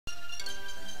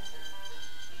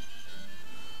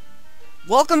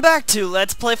Welcome back to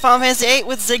Let's Play Final Fantasy VIII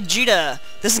with Zigjita.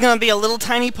 This is going to be a little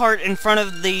tiny part in front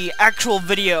of the actual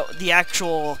video, the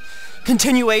actual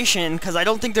continuation, because I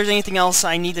don't think there's anything else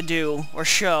I need to do or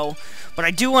show, but I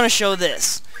do want to show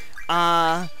this.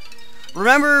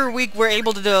 Remember we were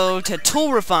able to go to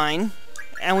Tool Refine,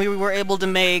 and we were able to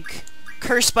make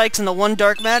curse spikes in the one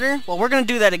dark matter? Well, we're going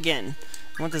to do that again.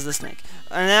 What does this make?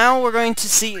 Now we're going to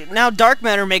see, now dark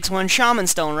matter makes one shaman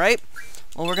stone, right?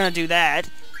 Well, we're going to do that.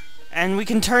 And we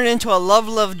can turn it into a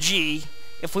Love G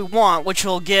if we want, which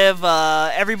will give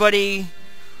everybody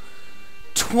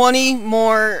 20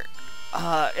 more.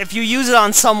 If you use it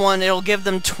on someone, it'll give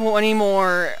them 20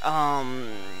 more.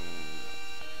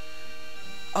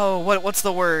 Oh, what's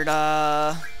the word?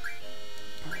 Oh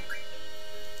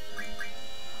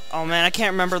man, I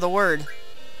can't remember the word.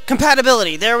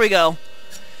 Compatibility. There we go.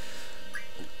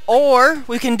 Or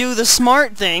we can do the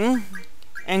smart thing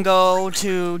and go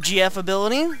to GF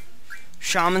ability.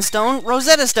 Shaman Stone,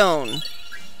 Rosetta Stone.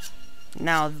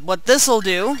 Now, what this will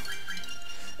do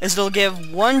is it'll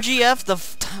give 1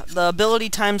 GF the ability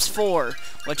times 4,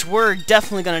 which we're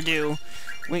definitely going to do,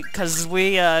 because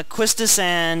Quistis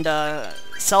and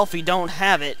Selfie don't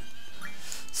have it.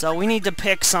 So we need to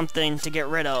pick something to get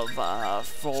rid of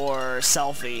for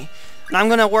Selfie. And I'm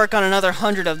going to work on another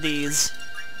 100 of these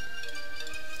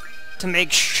to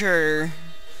make sure.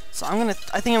 So I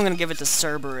think I'm going to give it to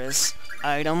Cerberus.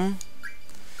 Item.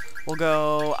 We'll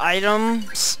go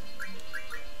items,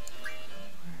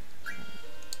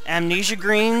 amnesia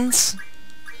greens,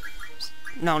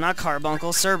 no, not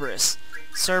carbuncle, Cerberus.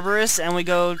 Cerberus, and we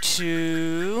go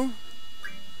to,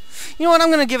 you know what, I'm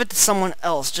going to give it to someone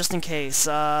else, just in case.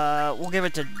 We'll give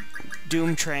it to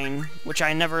Doom Train, which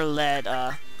I never let,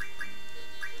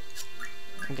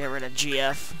 get rid of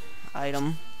GF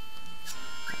item.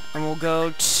 And we'll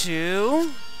go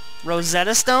to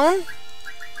Rosetta Stone.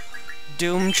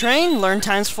 Doom Train, learn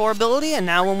times 4 ability, and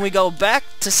now when we go back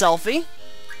to Selfie,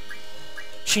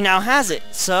 she now has it.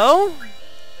 So,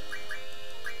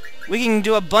 we can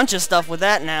do a bunch of stuff with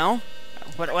that now.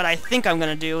 What I think I'm going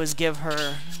to do is give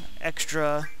her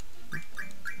extra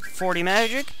 40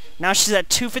 magic. Now she's at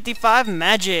 255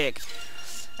 magic.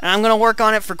 And I'm going to work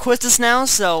on it for Quistis now,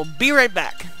 so be right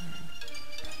back.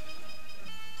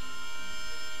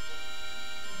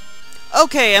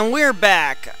 Okay, and we're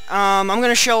back. I'm going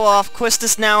to show off.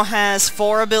 Quistis now has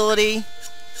 4 ability.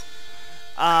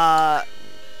 I'll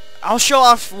show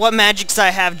off what magics I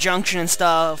have, junction and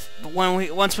stuff,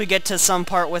 once we get to some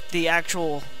part with the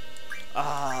actual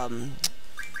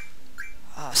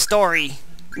story.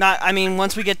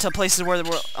 Once we get to places where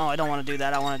we're... Oh, I don't want to do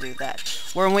that. I want to do that.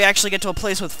 When we actually get to a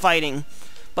place with fighting.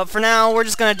 But for now, we're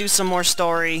just going to do some more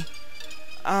story.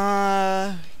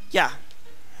 Yeah.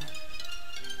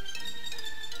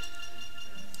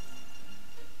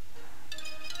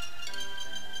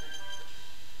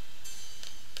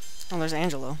 Oh, there's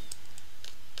Angelo.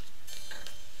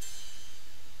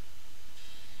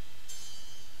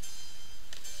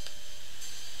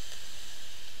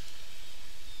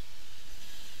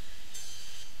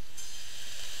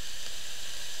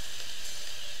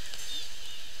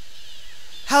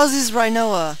 How's this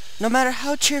Rhinoa? No matter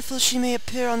how cheerful she may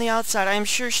appear on the outside, I am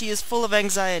sure she is full of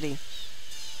anxiety.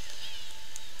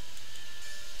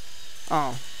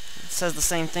 Oh, it says the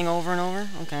same thing over and over?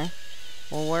 Okay.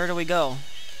 Well, where do we go?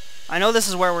 I know this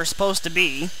is where we're supposed to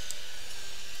be.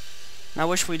 I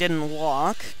wish we didn't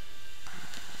walk.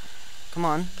 Come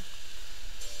on.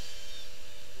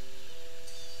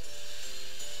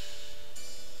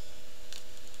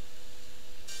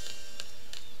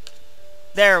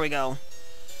 There we go.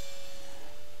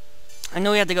 I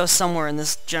know we had to go somewhere in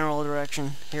this general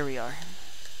direction. Here we are.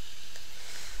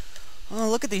 Oh,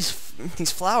 look at these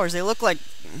flowers. They look like...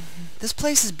 This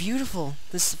place is beautiful.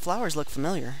 These flowers look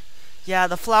familiar. Yeah,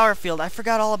 the flower field. I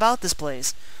forgot all about this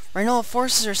place. Rhinoa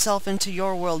forces herself into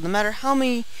your world, no matter how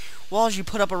many walls you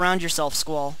put up around yourself,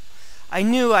 Squall. I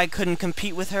knew I couldn't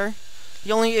compete with her.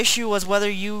 The only issue was whether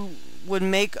you would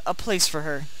make a place for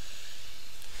her.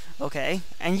 Okay,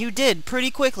 and you did,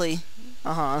 pretty quickly.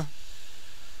 Uh-huh.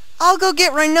 I'll go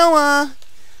get Rhinoa!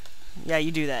 Yeah,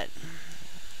 you do that.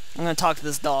 I'm gonna talk to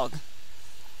this dog.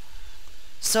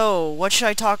 So, what should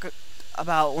I talk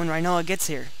about when Rhinoa gets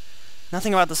here?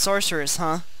 Nothing about the sorceress,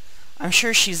 huh? I'm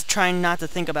sure she's trying not to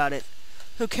think about it.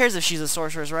 Who cares if she's a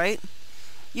sorceress, right?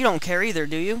 You don't care either,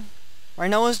 do you?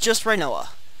 Rhinoa's just Rhinoa.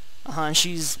 Uh-huh, and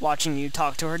she's watching you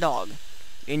talk to her dog.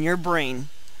 In your brain.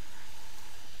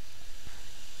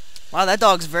 Wow, that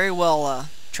dog's very well,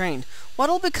 trained.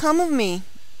 What'll become of me?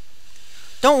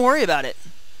 Don't worry about it.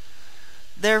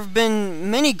 There have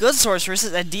been many good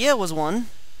sorceresses. Adia was one.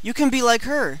 You can be like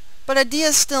her. But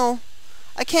Adia's still...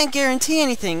 I can't guarantee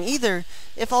anything, either,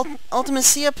 if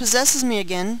Ultimacia possesses me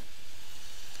again.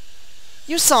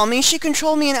 You saw me. She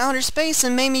controlled me in outer space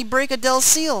and made me break Adele's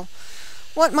seal.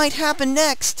 What might happen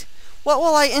next? What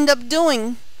will I end up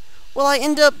doing? Will I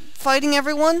end up fighting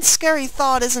everyone? Scary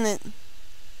thought, isn't it?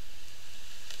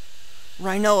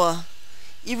 Rhinoa,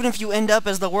 even if you end up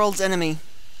as the world's enemy,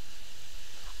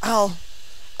 I'll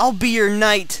be your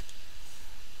knight.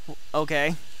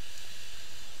 Okay.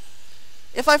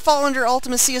 If I fall under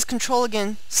Ultimacia's control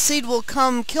again, Seed will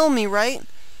come kill me, right?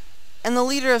 And the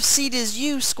leader of Seed is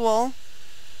you, Squall.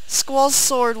 Squall's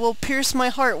sword will pierce my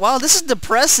heart. Wow, this is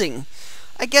depressing.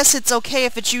 I guess it's okay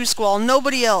if it's you, Squall.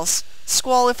 Nobody else.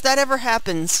 Squall, if that ever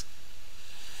happens.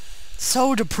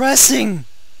 So depressing.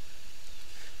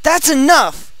 That's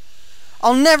enough!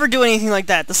 I'll never do anything like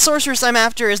that. The sorceress I'm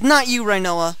after is not you,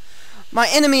 Rhinoa. My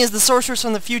enemy is the sorceress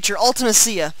from the future,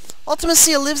 Ultimacia.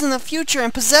 Ultimacia lives in the future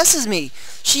and possesses me.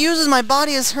 She uses my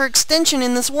body as her extension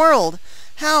in this world.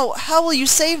 How will you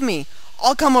save me?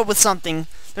 I'll come up with something.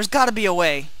 There's gotta be a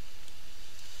way.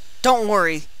 Don't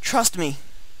worry. Trust me.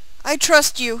 I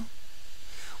trust you.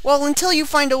 Well, until you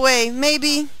find a way,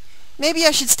 maybe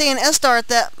I should stay in Estar at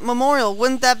that memorial.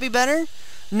 Wouldn't that be better?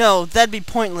 No, that'd be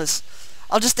pointless.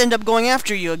 I'll just end up going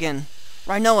after you again.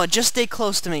 Rhinoa, just stay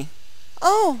close to me.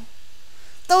 Oh,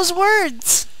 those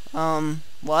words.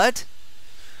 What?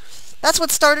 That's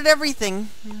what started everything.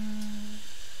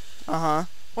 Uh-huh.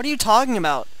 What are you talking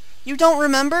about? You don't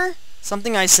remember?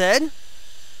 Something I said?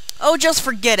 Oh, just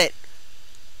forget it.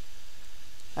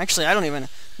 Actually, I don't even...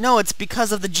 No, it's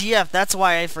because of the GF. That's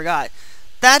why I forgot.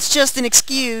 That's just an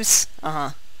excuse.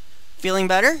 Uh-huh. Feeling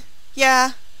better?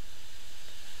 Yeah.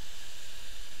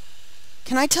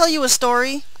 Can I tell you a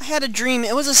story? I had a dream.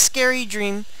 It was a scary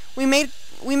dream. We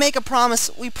make a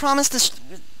promise. We promised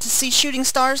to see shooting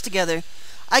stars together.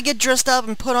 I get dressed up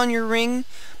and put on your ring,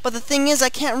 but the thing is I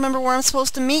can't remember where I'm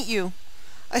supposed to meet you.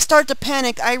 I start to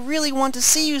panic. I really want to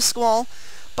see you, Squall,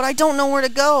 but I don't know where to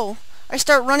go. I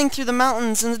start running through the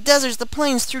mountains and the deserts, the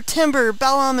plains, through Timber,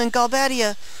 Balam, and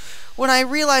Galbadia. When I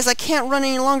realize I can't run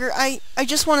any longer, I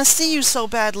just want to see you so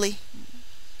badly.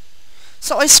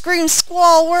 So I screamed,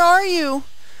 Squall, where are you?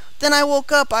 Then when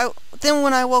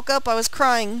I woke up, I was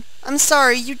crying. I'm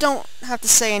sorry, you don't have to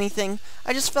say anything.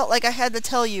 I just felt like I had to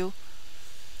tell you.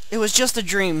 It was just a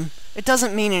dream. It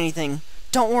doesn't mean anything.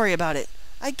 Don't worry about it.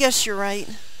 I guess you're right.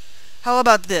 How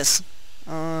about this?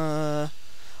 I'll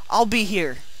be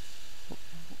here.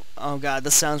 Oh god,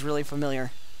 this sounds really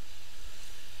familiar.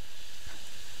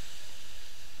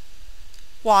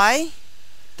 Why?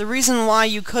 The reason why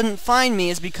you couldn't find me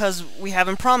is because we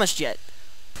haven't promised yet.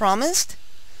 Promised?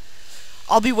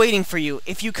 I'll be waiting for you.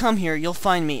 If you come here, you'll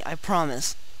find me. I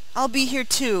promise. I'll be here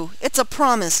too. It's a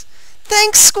promise.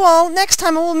 Thanks, Squall. Next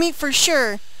time I will meet for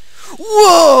sure.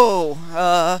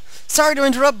 Whoa! Sorry to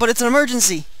interrupt, but it's an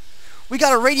emergency. We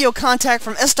got a radio contact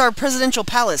from Estar Presidential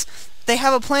Palace. They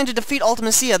have a plan to defeat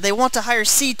Ultimacia. They want to hire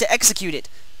Seed to execute it.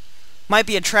 Might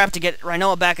be a trap to get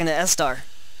Rhinoa back into Estar.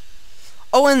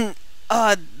 Oh, and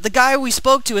the guy we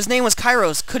spoke to, his name was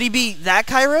Kairos. Could he be that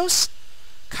Kairos?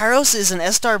 Kairos is an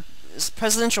Estar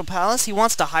Presidential Palace? He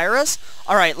wants to hire us?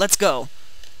 Alright, let's go.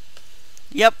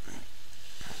 Yep.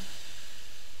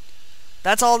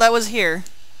 That's all that was here.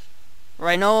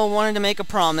 Rhinoa wanted to make a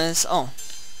promise. Oh.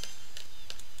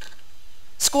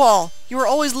 Squall, you were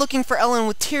always looking for Ellen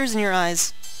with tears in your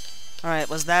eyes. Alright,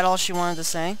 was that all she wanted to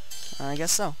say? I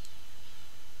guess so.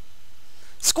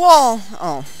 Squall!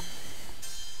 Oh.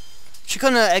 She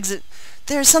couldn't exit.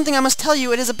 There is something I must tell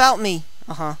you. It is about me.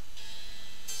 Uh-huh.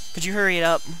 Could you hurry it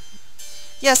up?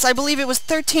 Yes, I believe it was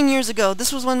 13 years ago.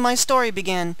 This was when my story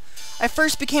began. I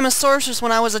first became a sorceress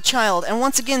when I was a child, and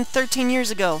once again 13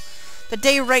 years ago. The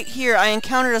day right here I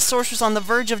encountered a sorceress on the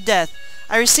verge of death.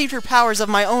 I received her powers of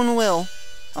my own will.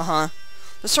 Uh-huh.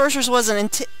 The sorceress was an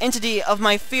entity of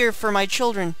my fear for my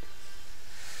children.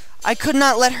 I could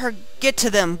not let her get to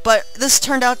them, but this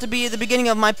turned out to be the beginning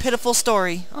of my pitiful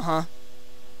story. Uh-huh.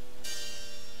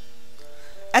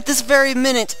 At this very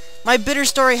minute, my bitter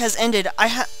story has ended.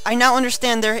 I now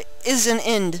understand there is an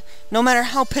end, no matter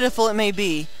how pitiful it may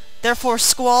be. Therefore,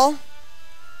 Squall,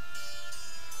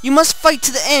 you must fight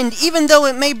to the end, even though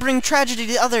it may bring tragedy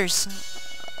to others.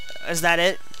 Is that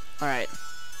it? Alright.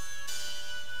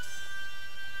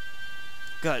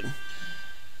 Good.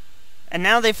 And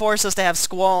now they force us to have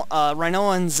Squall,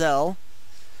 Rhinoa and Zell.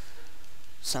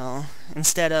 So,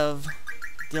 instead of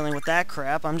dealing with that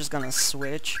crap, I'm just gonna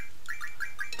switch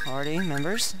party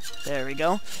members. There we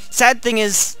go. Sad thing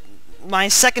is, my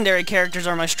secondary characters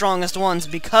are my strongest ones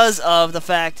because of the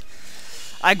fact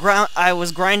I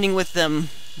was grinding with them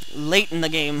late in the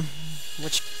game.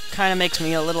 which kind of makes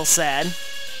me a little sad.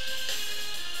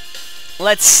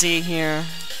 Let's see here.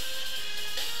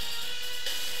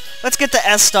 Let's get the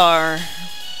S star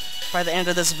by the end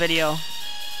of this video.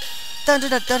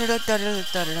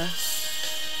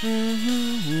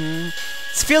 It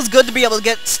feels good to be able to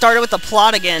get started with the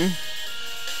plot again.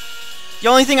 The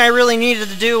only thing I really needed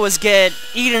to do was get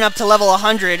Eden up to level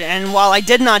 100, and while I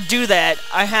did not do that,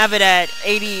 I have it at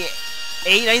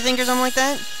 88, I think, or something like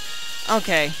that.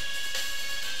 Okay.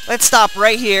 Let's stop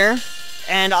right here,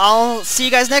 and I'll see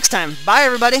you guys next time. Bye,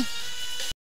 everybody!